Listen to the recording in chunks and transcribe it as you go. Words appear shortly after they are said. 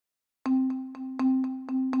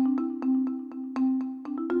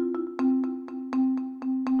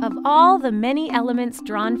Of all the many elements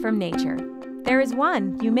drawn from nature, there is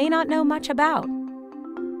one you may not know much about: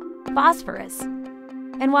 phosphorus.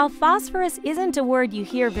 And while phosphorus isn't a word you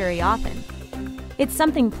hear very often, it's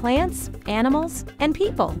something plants, animals, and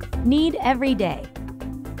people need every day.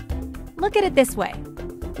 Look at it this way.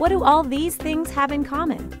 What do all these things have in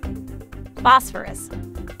common? Phosphorus.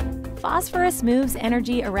 Phosphorus moves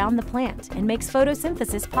energy around the plant and makes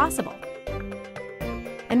photosynthesis possible.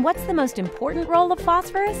 And what's the most important role of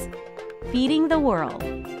phosphorus? Feeding the world.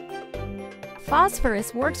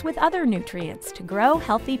 Phosphorus works with other nutrients to grow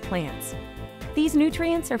healthy plants. These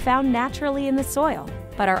nutrients are found naturally in the soil,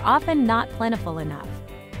 but are often not plentiful enough.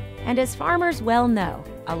 And as farmers well know,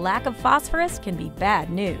 a lack of phosphorus can be bad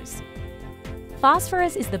news.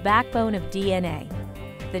 Phosphorus is the backbone of DNA,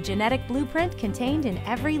 the genetic blueprint contained in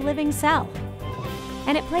every living cell.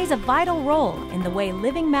 And it plays a vital role in the way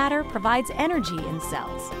living matter provides energy in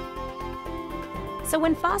cells. So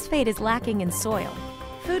when phosphate is lacking in soil,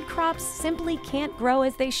 food crops simply can't grow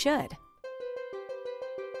as they should.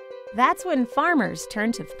 That's when farmers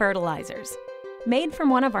turn to fertilizers, made from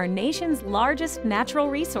one of our nation's largest natural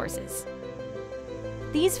resources.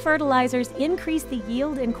 These fertilizers increase the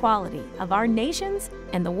yield and quality of our nation's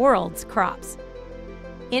and the world's crops.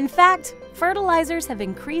 In fact, fertilizers have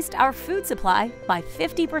increased our food supply by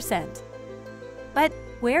 50%. But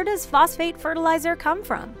where does phosphate fertilizer come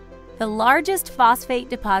from? The largest phosphate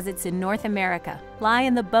deposits in North America lie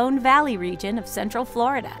in the Bone Valley region of Central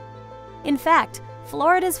Florida. In fact,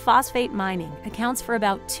 Florida's phosphate mining accounts for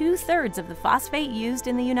about 2/3 of the phosphate used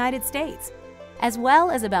in the United States, as well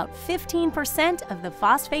as about 15% of the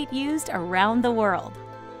phosphate used around the world.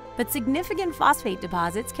 But significant phosphate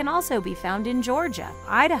deposits can also be found in Georgia,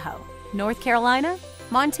 Idaho, North Carolina,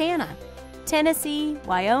 Montana, Tennessee,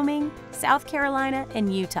 Wyoming, South Carolina,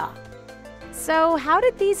 and Utah. So how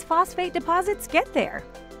did these phosphate deposits get there?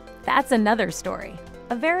 That's another story,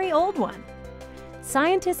 a very old one.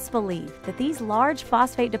 Scientists believe that these large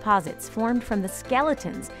phosphate deposits formed from the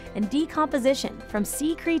skeletons and decomposition from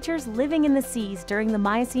sea creatures living in the seas during the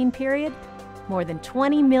Miocene period more than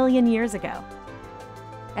 20 million years ago.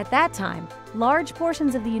 At that time, large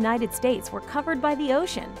portions of the United States were covered by the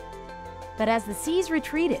ocean. But as the seas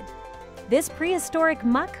retreated, this prehistoric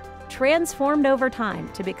muck transformed over time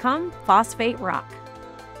to become phosphate rock.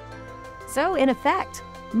 So in effect,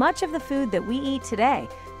 much of the food that we eat today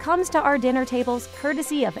comes to our dinner tables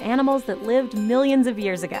courtesy of animals that lived millions of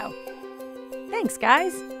years ago. Thanks,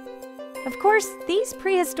 guys! Of course, these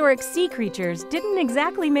prehistoric sea creatures didn't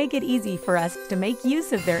exactly make it easy for us to make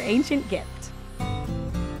use of their ancient gift.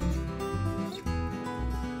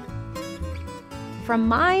 From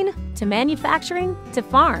mine to manufacturing to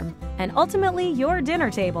farm, and ultimately your dinner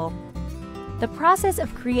table, the process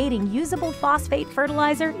of creating usable phosphate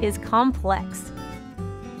fertilizer is complex.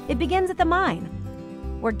 It begins at the mine,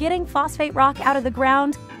 where getting phosphate rock out of the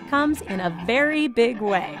ground comes in a very big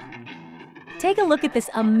way. Take a look at this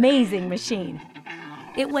amazing machine.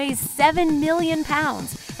 It weighs 7 million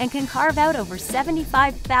pounds and can carve out over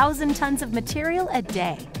 75,000 tons of material a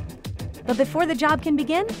day. But before the job can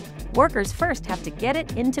begin, workers first have to get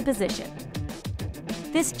it into position.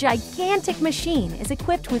 This gigantic machine is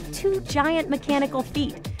equipped with 2 giant mechanical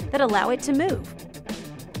feet that allow it to move.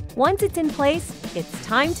 Once it's in place, it's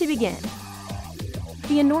time to begin.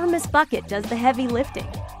 The enormous bucket does the heavy lifting.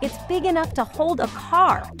 It's big enough to hold a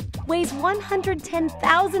car, weighs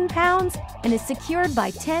 110,000 pounds, and is secured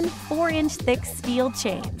by 10 4-inch thick steel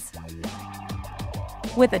chains.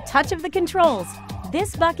 With a touch of the controls,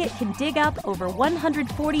 this bucket can dig up over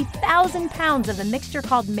 140,000 pounds of a mixture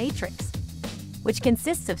called matrix, which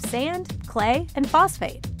consists of sand, clay, and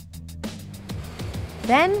phosphate.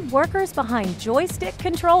 Then, workers behind joystick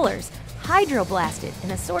controllers hydroblast it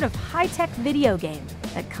in a sort of high-tech video game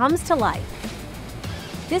that comes to life.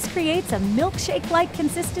 This creates a milkshake-like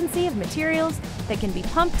consistency of materials that can be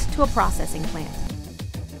pumped to a processing plant.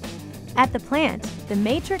 At the plant, the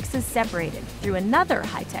matrix is separated through another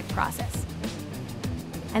high-tech process,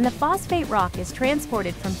 and the phosphate rock is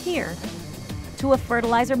transported from here to a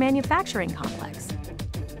fertilizer manufacturing complex.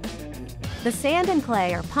 The sand and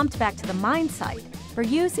clay are pumped back to the mine site for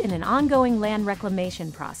use in an ongoing land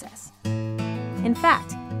reclamation process. In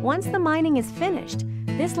fact, once the mining is finished,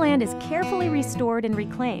 this land is carefully restored and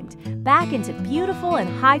reclaimed back into beautiful and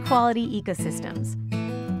high-quality ecosystems.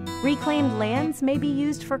 Reclaimed lands may be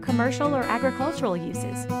used for commercial or agricultural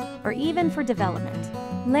uses, or even for development.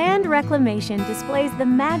 Land reclamation displays the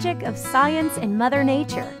magic of science and Mother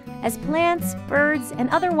Nature as plants, birds, and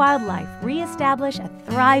other wildlife re-establish a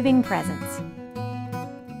thriving presence.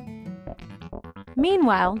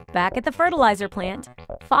 Meanwhile, back at the fertilizer plant,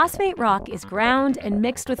 Phosphate rock is ground and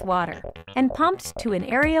mixed with water and pumped to an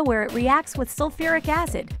area where it reacts with sulfuric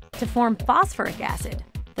acid to form phosphoric acid,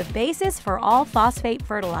 the basis for all phosphate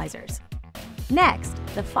fertilizers. Next,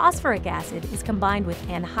 the phosphoric acid is combined with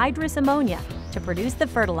anhydrous ammonia to produce the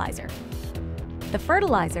fertilizer. The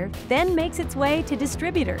fertilizer then makes its way to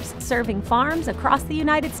distributors serving farms across the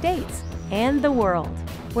United States and the world,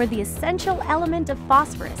 where the essential element of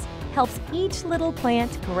phosphorus helps each little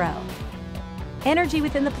plant grow. Energy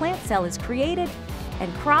within the plant cell is created,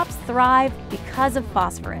 and crops thrive because of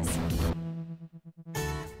phosphorus.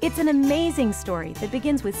 It's an amazing story that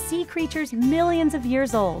begins with sea creatures millions of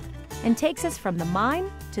years old and takes us from the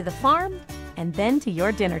mine to the farm and then to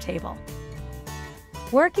your dinner table.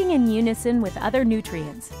 Working in unison with other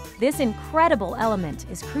nutrients, this incredible element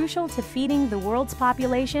is crucial to feeding the world's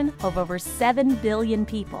population of over 7 billion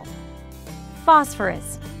people.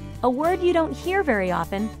 Phosphorus, a word you don't hear very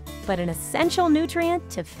often, but an essential nutrient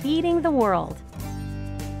to feeding the world.